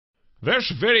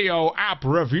This video app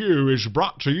review is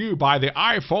brought to you by the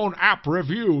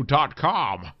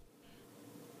iPhoneAppReview.com.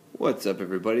 What's up,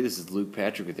 everybody? This is Luke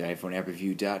Patrick with the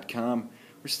iPhoneAppReview.com.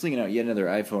 We're slinging out yet another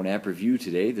iPhone app review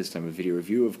today, this time a video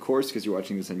review, of course, because you're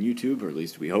watching this on YouTube, or at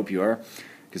least we hope you are,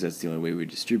 because that's the only way we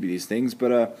distribute these things.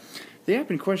 But the app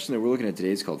in question that we're looking at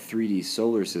today is called 3D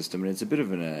Solar System, and it's a bit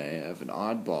of an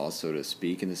oddball, so to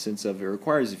speak, in the sense of it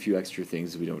requires a few extra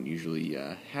things that we don't usually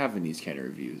have in these kind of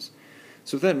reviews.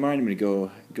 So with that in mind, I'm going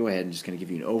to go ahead and just kind of give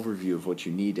you an overview of what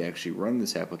you need to actually run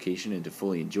this application and to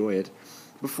fully enjoy it,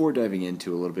 before diving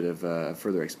into a little bit of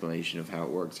further explanation of how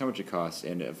it works, how much it costs,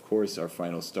 and of course our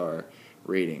final star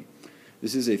rating.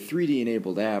 This is a 3D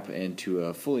enabled app, and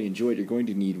to fully enjoy it, you're going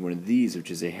to need one of these,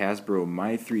 which is a Hasbro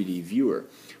My 3D Viewer.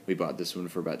 We bought this one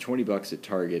for about 20 bucks at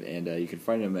Target, and you can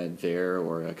find them at there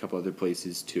or a couple other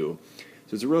places too.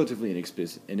 So it's a relatively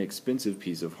inexpensive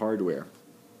piece of hardware.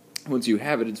 Once you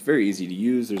have it, it's very easy to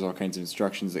use. There's all kinds of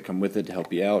instructions that come with it to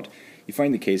help you out. You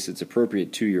find the case that's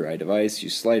appropriate to your iDevice, you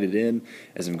slide it in,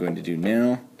 as I'm going to do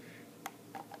now,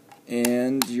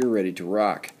 and you're ready to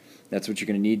rock. That's what you're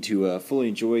going to need to fully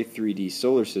enjoy 3D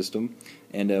Solar System,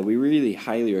 and we really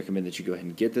highly recommend that you go ahead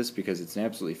and get this because it's an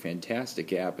absolutely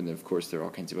fantastic app, and of course there are all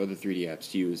kinds of other 3D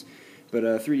apps to use, but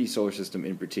 3D Solar System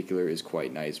in particular is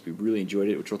quite nice. We really enjoyed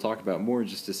it, which we'll talk about more in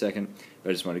just a second, but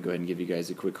I just want to go ahead and give you guys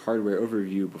a quick hardware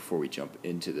overview before we jump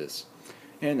into this.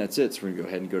 And that's it, so we're going to go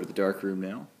ahead and go to the dark room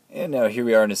now. And now here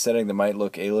we are in a setting that might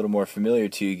look a little more familiar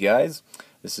to you guys.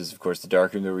 This is, of course, the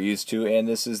darkroom that we're used to, and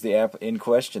this is the app in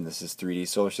question. This is 3D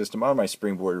Solar System on my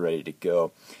springboard ready to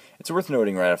go. It's worth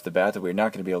noting right off the bat that we're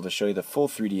not going to be able to show you the full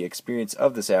 3D experience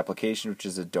of this application, which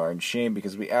is a darn shame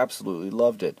because we absolutely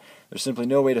loved it. There's simply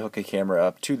no way to hook a camera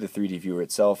up to the 3D viewer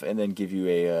itself and then give you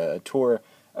a tour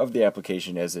of the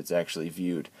application as it's actually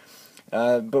viewed.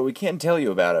 But we can tell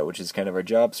you about it, which is kind of our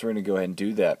job, so we're going to go ahead and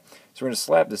do that. So we're going to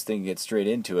slap this thing and get straight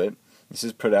into it. This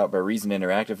is put out by Reason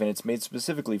Interactive, and it's made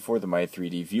specifically for the My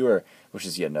 3D Viewer, which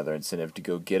is yet another incentive to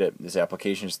go get it. This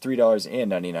application is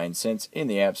 $3.99 in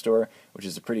the App Store, which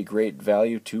is a pretty great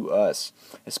value to us,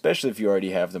 especially if you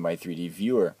already have the My 3D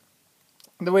Viewer.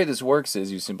 The way this works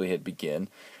is you simply hit Begin,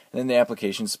 and then the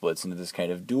application splits into this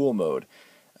kind of dual mode.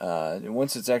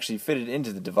 Once it's actually fitted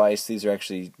into the device, these are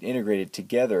actually integrated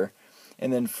together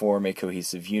and then form a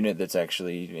cohesive unit that's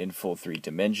actually in full 3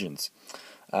 dimensions.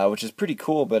 Which is pretty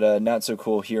cool, but not so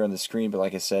cool here on the screen. But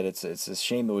like I said, it's a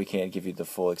shame that we can't give you the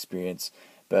full experience,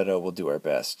 but we'll do our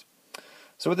best.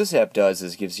 So what this app does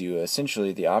is gives you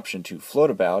essentially the option to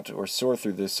float about or soar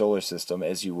through the solar system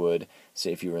as you would,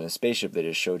 say, if you were in a spaceship that I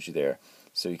just showed you there.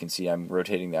 So you can see I'm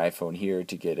rotating the iPhone here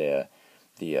to get the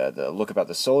look about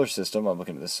the solar system. I'm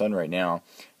looking at the sun right now.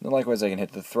 And then likewise I can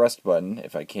hit the thrust button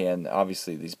if I can.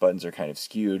 Obviously these buttons are kind of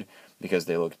skewed because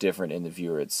they look different in the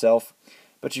viewer itself.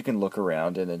 But you can look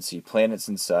around and then see planets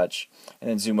and such, and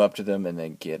then zoom up to them and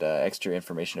then get extra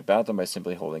information about them by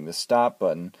simply holding the stop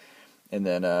button. And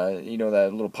then, that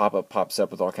little pop-up pops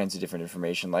up with all kinds of different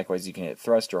information. Likewise, you can hit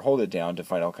thrust or hold it down to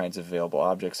find all kinds of available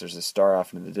objects. There's a star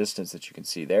off in the distance that you can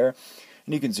see there,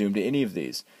 and you can zoom to any of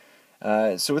these.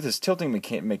 So with this tilting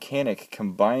mechanic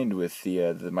combined with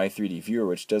the My 3D Viewer,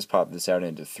 which does pop this out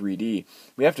into 3D,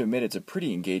 we have to admit it's a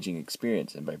pretty engaging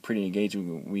experience. And by pretty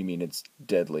engaging, we mean it's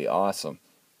deadly awesome.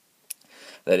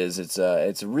 That is, it's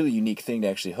a really unique thing to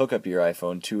actually hook up your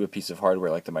iPhone to a piece of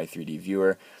hardware like the My 3D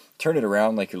Viewer, turn it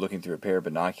around like you're looking through a pair of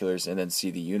binoculars, and then see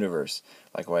the universe.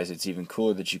 Likewise, it's even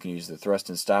cooler that you can use the thrust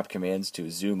and stop commands to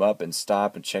zoom up and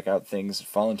stop and check out things,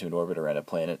 fall into an orbit around a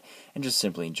planet, and just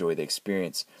simply enjoy the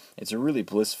experience. It's a really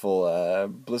blissful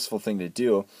thing to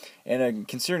do, and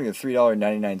considering the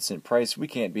 $3.99 price, we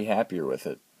can't be happier with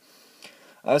it.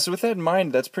 So with that in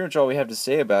mind, that's pretty much all we have to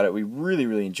say about it. We really,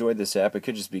 really enjoyed this app. It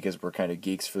could just be because we're kind of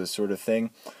geeks for this sort of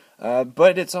thing.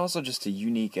 But it's also just a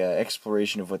unique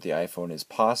exploration of what the iPhone is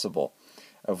possible,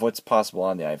 of what's possible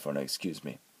on the iPhone, excuse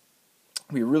me.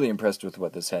 We were really impressed with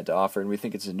what this had to offer, and we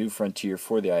think it's a new frontier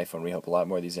for the iPhone. We hope a lot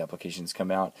more of these applications come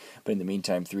out. But in the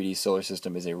meantime, 3D Solar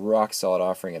System is a rock-solid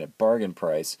offering at a bargain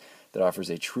price that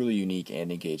offers a truly unique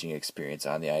and engaging experience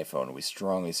on the iPhone. We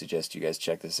strongly suggest you guys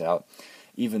check this out,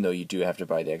 even though you do have to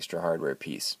buy the extra hardware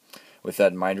piece. With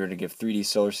that in mind, we're going to give 3D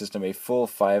Solar System a full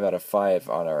 5 out of 5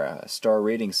 on our star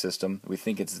rating system. We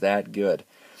think it's that good.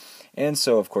 And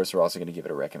so, of course, we're also going to give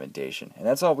it a recommendation. And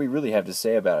that's all we really have to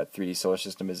say about it. 3D Solar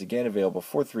System is again available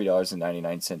for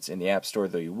 $3.99 in the App Store,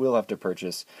 though you will have to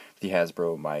purchase the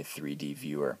Hasbro My 3D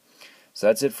Viewer. So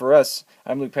that's it for us.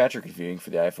 I'm Luke Patrick, reviewing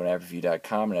for the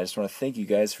iPhoneAppReview.com, and I just want to thank you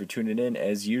guys for tuning in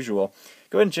as usual.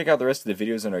 Go ahead and check out the rest of the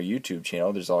videos on our YouTube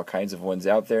channel. There's all kinds of ones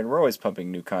out there, and we're always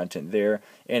pumping new content there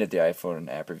and at the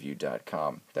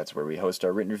iPhoneAppReview.com. That's where we host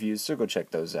our written reviews, so go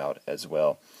check those out as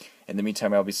well. In the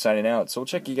meantime, I'll be signing out, so we'll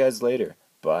check you guys later.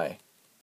 Bye.